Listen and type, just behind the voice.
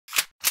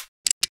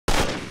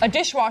A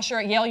dishwasher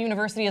at Yale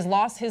University has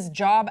lost his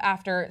job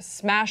after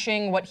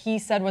smashing what he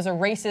said was a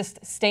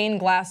racist stained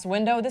glass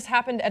window. This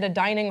happened at a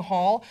dining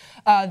hall.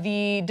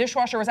 The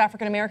dishwasher was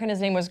African-American. His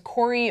name was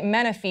Corey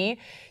Menifee.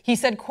 He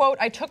said, quote,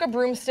 "I took a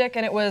broomstick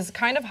and it was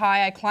kind of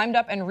high. I climbed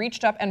up and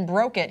reached up and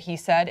broke it," he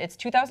said. "It's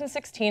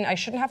 2016. I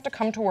shouldn't have to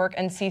come to work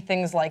and see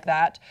things like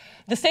that."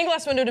 The stained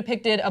glass window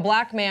depicted a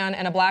black man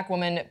and a black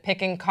woman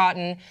picking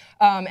cotton.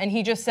 And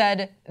he just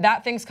said,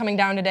 "That thing's coming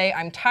down today.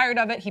 I'm tired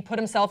of it." He put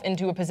himself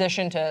into a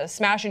position to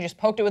smash and just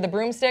poked it with a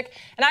broomstick.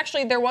 And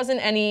actually, there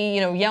wasn't any,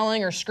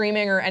 yelling or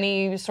screaming or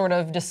any sort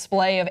of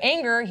display of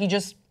anger.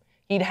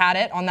 He'd had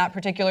it on that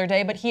particular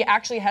day, but he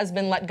actually has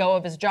been let go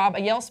of his job. A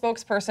Yale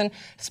spokesperson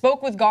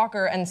spoke with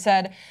Gawker and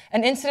said,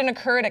 "An incident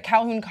occurred at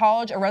Calhoun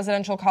College, a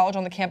residential college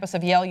on the campus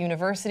of Yale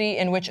University,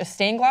 in which a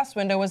stained glass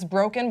window was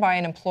broken by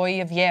an employee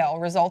of Yale,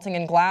 resulting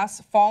in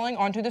glass falling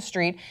onto the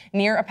street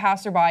near a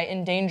passerby,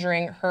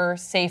 endangering her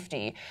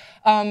safety."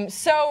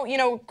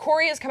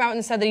 Corey has come out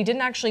and said that he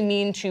didn't actually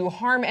mean to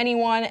harm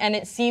anyone, and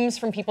it seems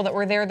from people that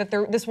were there that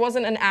this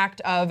wasn't an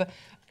act of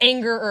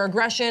anger or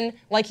aggression.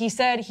 Like he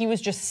said, he was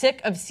just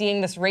sick of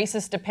seeing this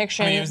racist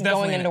depiction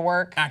going into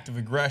work. Act of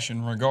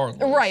aggression,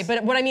 regardless. Right,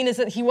 but what I mean is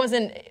that he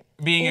wasn't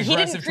being aggressive.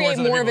 He didn't create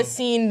more of a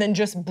scene than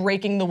just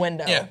breaking the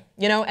window. Yeah.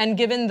 And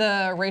given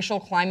the racial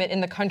climate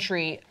in the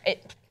country,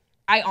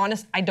 I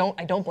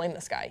don't blame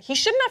this guy. He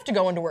shouldn't have to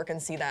go into work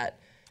and see that.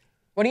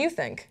 What do you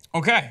think?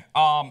 Okay,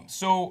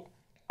 so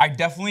I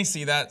definitely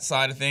see that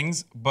side of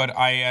things, but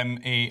I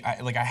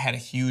had a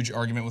huge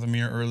argument with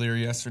Amir earlier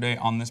yesterday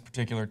on this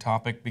particular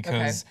topic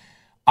because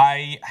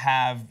I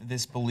have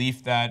this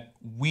belief that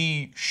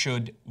we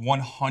should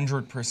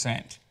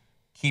 100%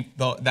 keep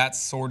that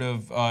sort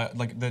of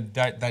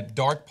that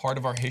dark part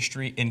of our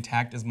history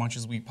intact as much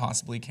as we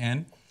possibly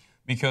can,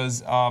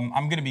 because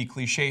I'm going to be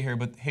cliche here,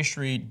 but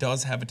history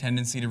does have a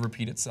tendency to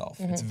repeat itself.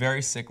 It's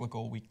very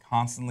cyclical. We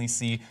constantly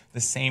see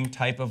the same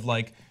type of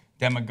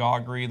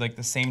demagoguery,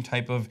 the same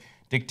type of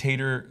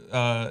dictator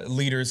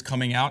leaders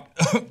coming out,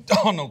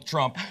 Donald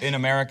Trump in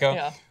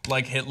America,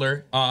 like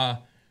Hitler.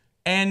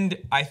 And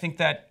I think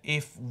that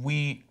if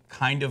we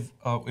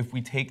if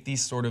we take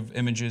these sort of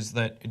images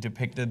that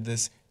depicted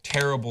this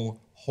terrible,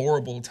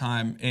 horrible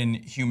time in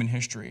human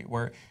history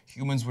where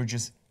humans were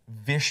just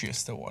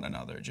vicious to one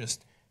another,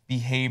 just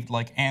behaved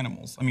like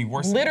animals. I mean,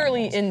 worse than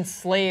literally animals.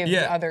 enslaved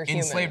other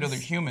humans. Enslaved other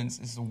humans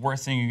is the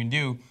worst thing you can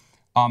do.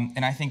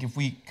 And I think if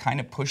we kind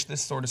of push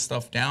this sort of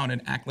stuff down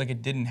and act like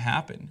it didn't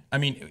happen, I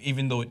mean,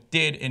 even though it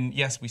did, and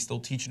yes, we still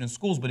teach it in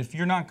schools, but if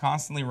you're not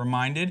constantly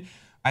reminded,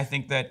 I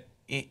think that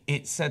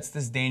it sets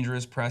this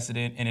dangerous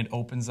precedent, and it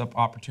opens up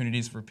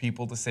opportunities for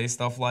people to say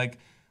stuff like,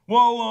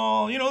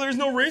 well, there's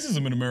no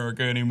racism in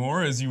America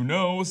anymore, as you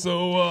know,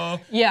 so,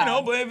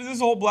 but this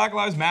whole Black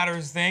Lives Matter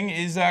thing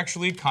is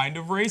actually kind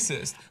of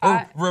racist.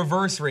 Or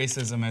reverse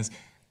racism, as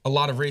a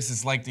lot of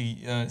racists like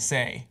to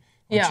say.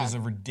 Which is a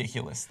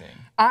ridiculous thing.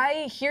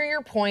 I hear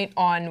your point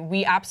on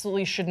we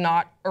absolutely should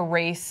not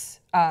erase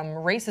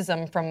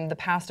racism from the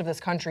past of this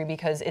country,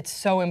 because it's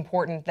so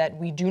important that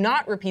we do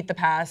not repeat the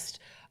past,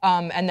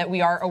 and that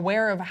we are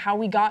aware of how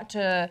we got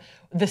to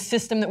the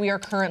system that we are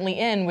currently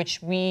in,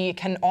 which we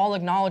can all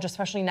acknowledge,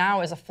 especially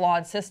now, is a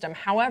flawed system.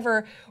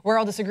 However, where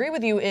I'll disagree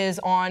with you is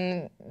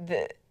on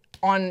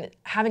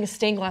having a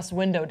stained glass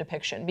window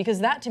depiction, because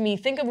that, to me,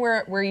 think of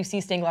where you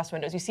see stained glass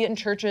windows. You see it in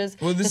churches.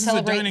 Well, this is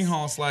a dining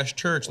hall /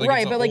 church.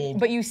 Right,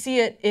 but you see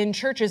it in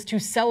churches to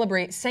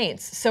celebrate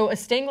saints. So a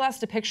stained glass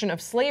depiction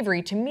of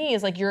slavery, to me,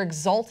 is like you're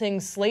exalting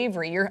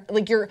slavery.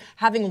 You're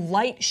having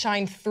light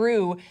shine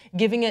through,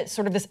 giving it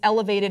sort of this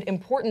elevated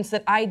importance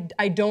that I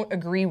don't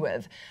agree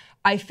with.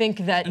 I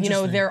think that,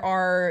 there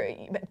are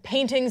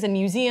paintings and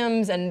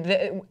museums,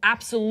 and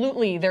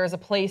absolutely there is a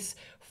place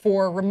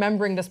for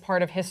remembering this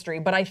part of history.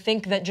 But I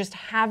think that just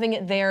having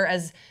it there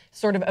as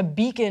sort of a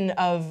beacon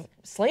of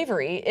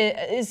slavery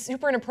is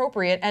super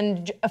inappropriate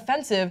and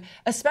offensive,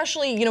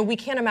 especially, we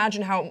can't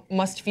imagine how it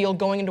must feel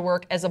going into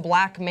work as a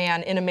black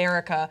man in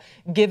America,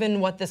 given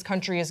what this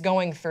country is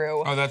going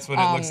through. Oh, that's what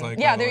it looks like.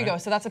 Yeah, there you go.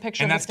 So that's a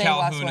picture of the stained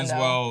glass window. And that's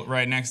Calhoun as well,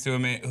 right next to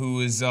him,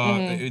 who is,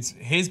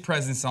 his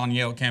presence on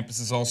Yale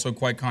campus is also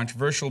quite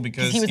conteroversial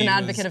because he was an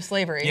advocate of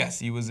slavery. Yes,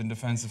 he was in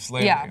defense of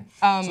slavery.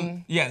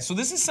 Yeah. So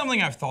this is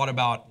something I've thought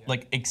about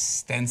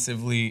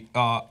extensively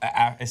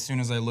as soon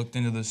as I looked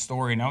into the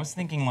story, and I was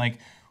thinking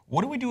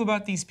what do we do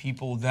about these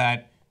people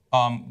that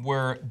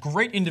were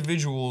great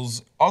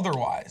individuals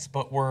otherwise,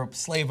 but were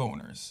slave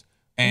owners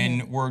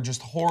and were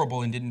just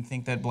horrible and didn't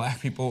think that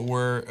black people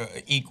were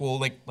equal,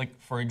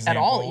 like for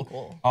example, at all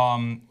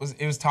equal.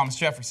 It was Thomas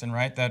Jefferson,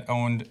 right? That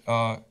owned.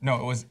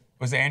 No, was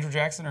it Andrew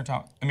Jackson or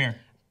Amir?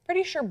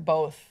 Pretty sure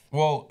both.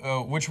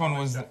 Well, which one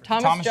was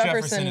Thomas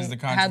Jefferson is the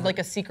had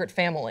a secret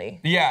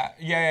family.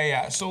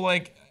 Yeah. So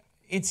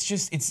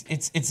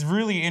it's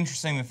really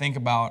interesting to think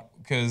about.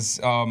 Because,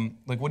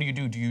 what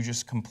do? Do you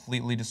just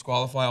completely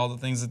disqualify all the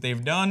things that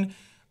they've done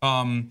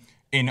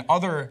in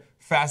other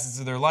facets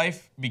of their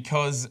life?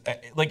 Because,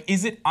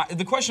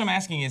 the question I'm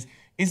asking is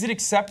it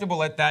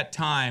acceptable at that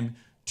time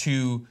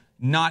to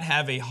not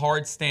have a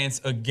hard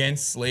stance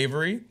against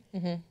slavery,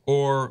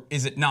 or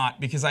is it not?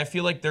 Because I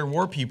feel like there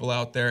were people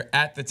out there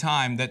at the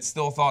time that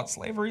still thought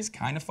slavery's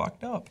kind of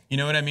fucked up. You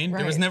know what I mean?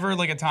 There was never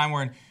like a time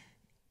where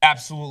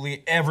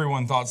absolutely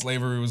everyone thought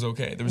slavery was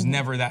okay. There was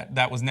never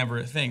that was never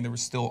a thing. There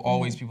was still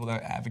always people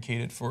that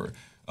advocated for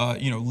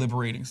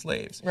liberating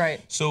slaves.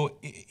 Right. So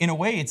in a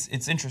way,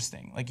 it's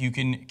interesting. Like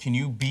can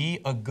you be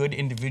a good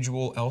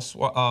individual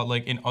elsewhere,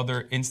 like in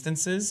other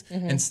instances,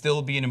 and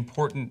still be an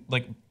important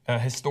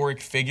historic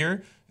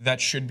figure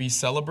that should be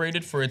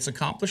celebrated for its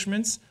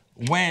accomplishments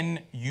when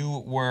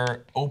you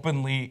were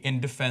openly in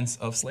defense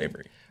of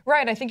slavery?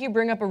 Right. I think you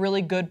bring up a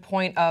really good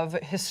point of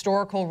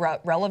historical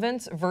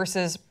relevance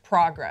versus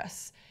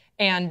progress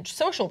and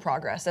social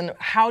progress, and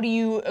how do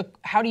you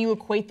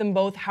equate them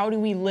both? How do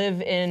we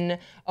live in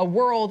a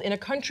world, in a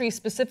country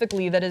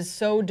specifically, that is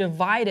so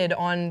divided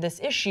on this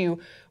issue,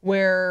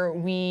 where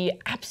we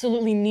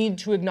absolutely need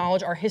to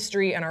acknowledge our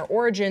history and our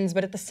origins,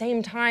 but at the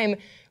same time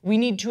we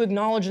need to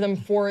acknowledge them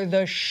for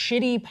the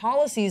shitty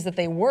policies that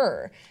they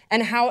were,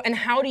 and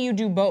how do you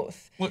do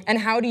both? And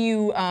how do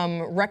you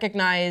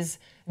recognize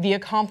the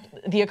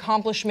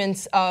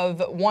accomplishments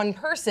of one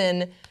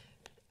person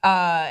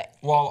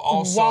while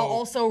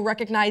also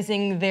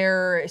recognizing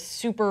their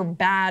super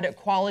bad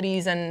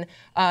qualities and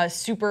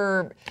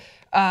super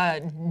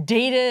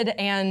dated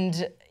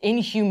and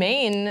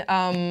inhumane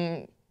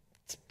policies?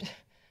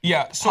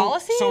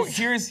 So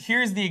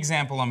here's the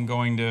example I'm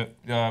going to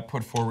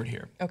put forward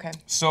here. Okay.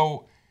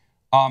 So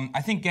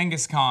I think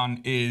Genghis Khan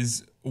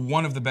is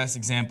one of the best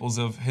examples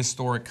of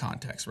historic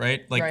context,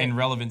 right? In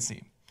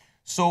relevancy.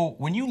 So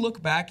when you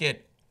look back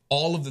at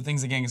all of the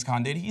things that Genghis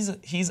Khan did,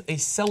 he's a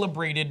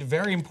celebrated,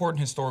 very important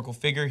historical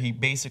figure. He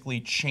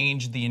basically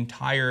changed the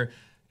entire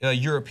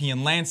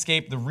European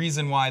landscape. The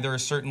reason why there are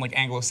certain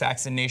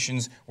Anglo-Saxon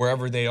nations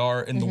wherever they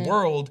are in the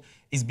world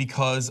is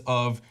because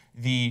of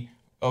the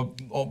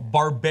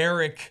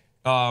barbaric,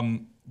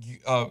 the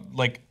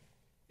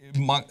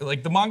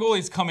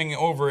Mongols coming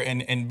over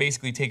and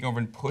basically taking over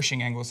and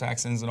pushing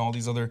Anglo-Saxons and all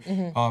these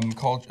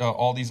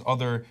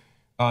other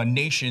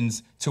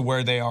nations to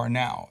where they are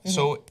now.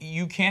 So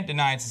you can't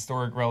deny its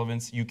historic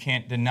relevance. You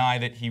can't deny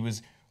that he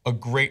was a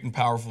great and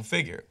powerful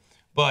figure.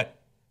 But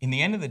in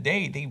the end of the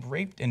day, they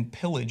raped and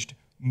pillaged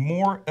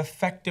more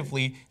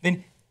effectively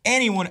than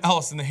anyone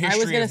else in the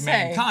history of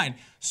mankind.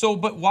 So,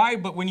 but why?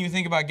 But when you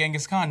think about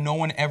Genghis Khan, no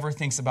one ever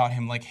thinks about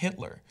him like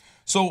Hitler.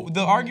 So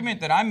the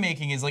argument that I'm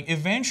making is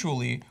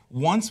eventually,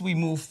 once we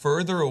move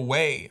further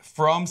away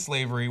from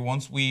slavery,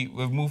 once we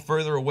move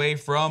further away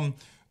from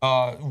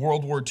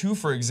World War II,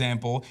 for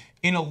example,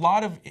 in a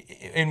lot of,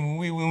 and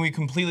when we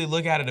completely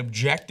look at it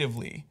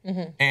objectively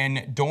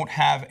and don't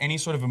have any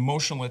sort of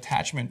emotional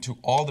attachment to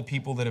all the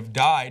people that have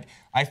died,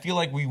 I feel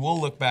like we will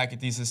look back at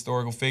these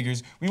historical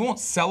figures. We won't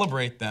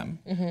celebrate them.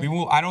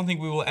 I don't think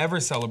we will ever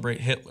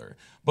celebrate Hitler,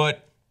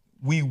 but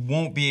we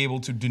won't be able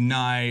to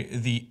deny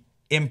the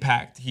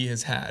impact he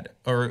has had,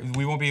 or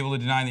we won't be able to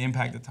deny the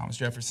impact that Thomas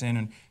Jefferson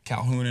and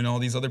Calhoun and all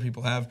these other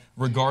people have,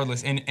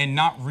 regardless, and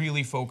not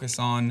really focus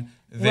on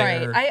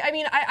their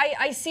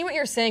I see what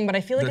you're saying, but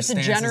I feel like it's a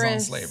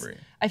generous.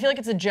 I feel like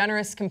it's a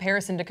generous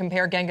comparison to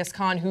compare Genghis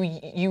Khan, who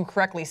you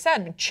correctly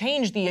said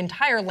changed the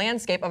entire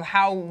landscape of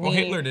how we. Well,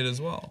 Hitler did as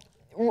well.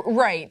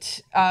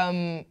 Right.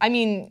 I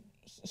mean,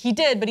 he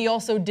did, but he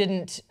also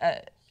didn't.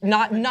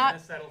 Not.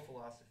 Genocidal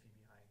philosophy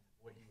behind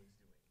what he was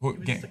doing. He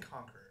was just a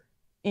conqueror.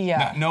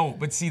 Yeah. No,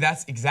 but see,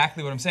 that's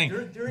exactly what I'm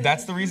saying.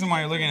 That's the reason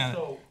why you're looking at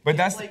it. But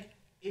that's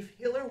if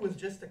Hitler was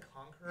just a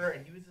conqueror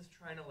and he was just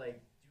trying to do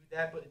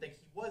that, but he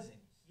wasn't.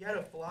 He had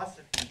a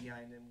philosophy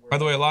behind him. By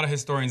the way, a lot of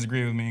historians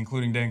agree with me,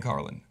 including Dan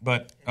Carlin.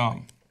 But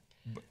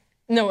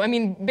no, I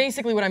mean,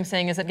 basically what I'm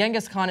saying is that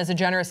Genghis Khan is a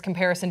generous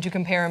comparison to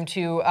compare him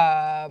to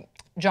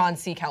John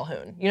C.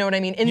 Calhoun. You know what I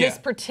mean? In this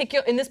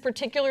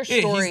particular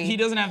story, he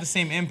doesn't have the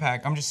same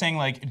impact. I'm just saying,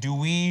 do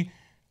we?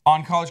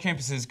 On college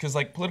campuses, because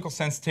political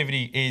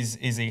sensitivity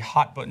is a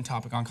hot button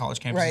topic on college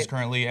campuses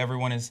currently.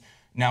 Everyone is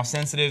now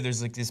sensitive.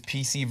 There's this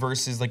PC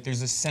versus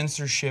there's a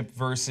censorship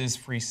versus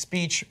free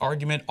speech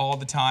argument all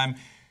the time,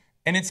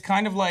 and it's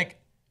kind of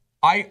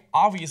I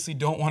obviously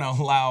don't want to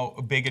allow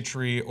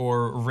bigotry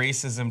or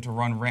racism to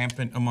run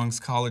rampant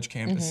amongst college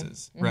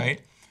campuses, right?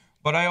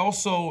 But I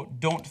also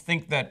don't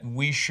think that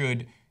we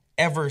should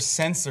ever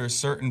censor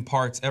certain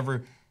parts,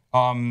 never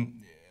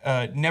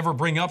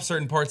bring up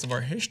certain parts of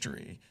our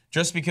history.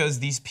 Just because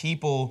these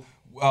people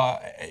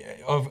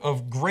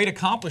of great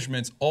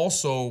accomplishments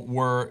also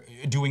were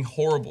doing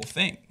horrible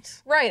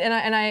things. Right,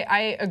 and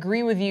I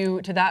agree with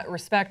you to that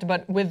respect,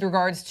 but with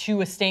regards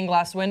to a stained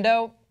glass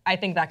window, I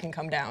think that can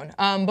come down.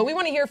 But we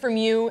want to hear from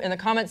you in the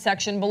comments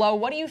section below.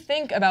 What do you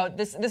think about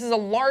this? This is a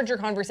larger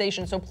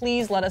conversation, so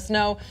please let us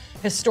know.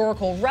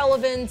 Historical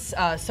relevance,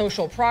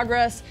 social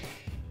progress.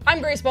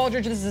 I'm Grace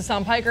Baldridge, this is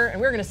Sam Piker,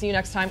 and we're going to see you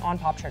next time on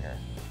Pop Trigger.